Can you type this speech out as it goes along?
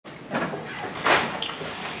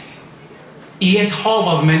I ett hav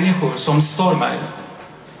av människor som stormar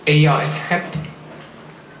är jag ett skepp.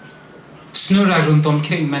 Snurrar runt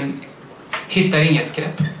omkring men hittar inget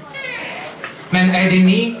grepp. Men är det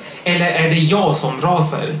ni eller är det jag som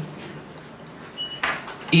rasar?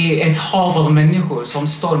 I ett hav av människor som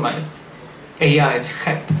stormar är jag ett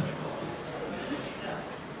skepp.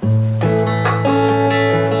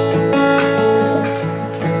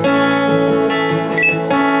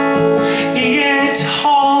 I ett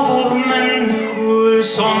hav av människor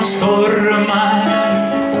som stormar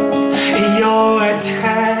är jag ett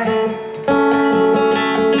skepp.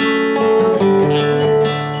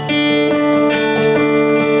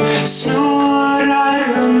 Snurrar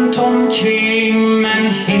runt omkring men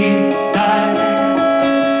hittar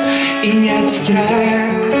inget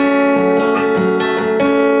grepp.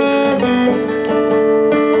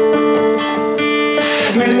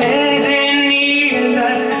 Men är det ni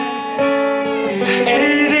eller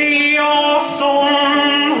är det jag som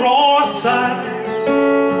rasar?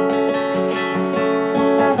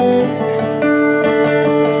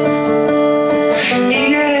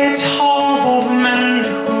 I ett hav av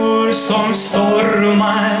människor som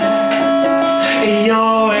stormar är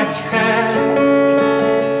jag ett skepp.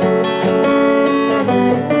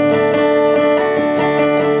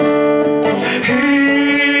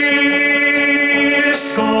 Hur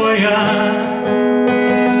ska jag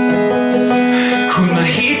kunna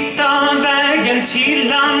hitta vägen till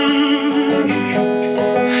land?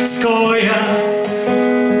 Ska jag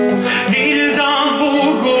vilda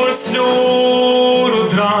vågor slår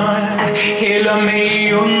och drar hela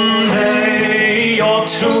mig under? Jag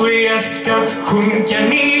tror jag ska sjunka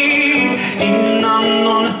ner innan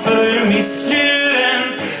någon hör mig sluen.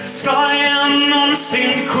 Ska jag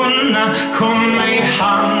någonsin kunna komma i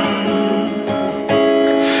hamn?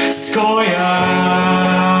 Ska jag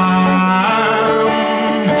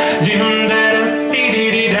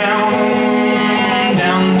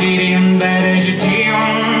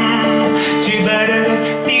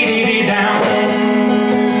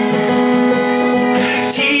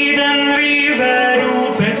tiden river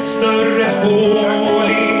upp ett större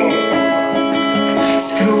hål i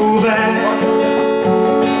skrovet.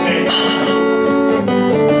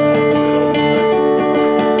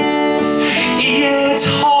 I ett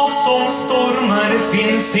hav som stormar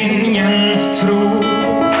finns ingen tro,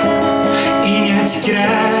 inget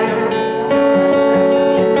grepp.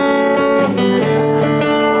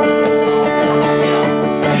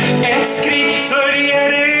 Ett skrik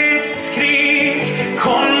följer ett skrik,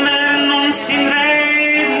 kommer någonsin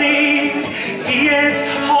räddning? I ett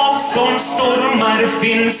hav som stormar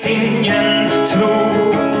finns ingen tro,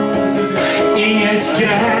 inget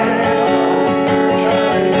grepp.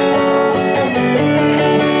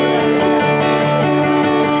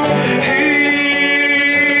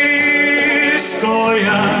 Hur ska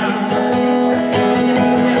jag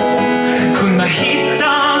kunna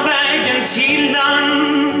hitta vägen till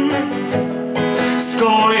land?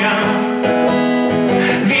 Ska jag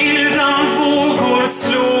vilda vågor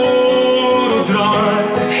slår och drar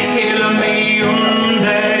hela mig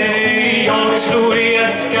under? Jag tror jag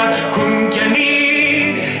ska sjunka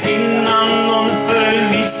ner innan någon hör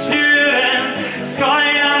mig sluen. Ska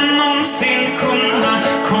jag någonsin kunna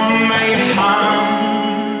komma i hamn?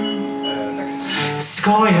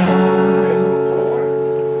 Ska jag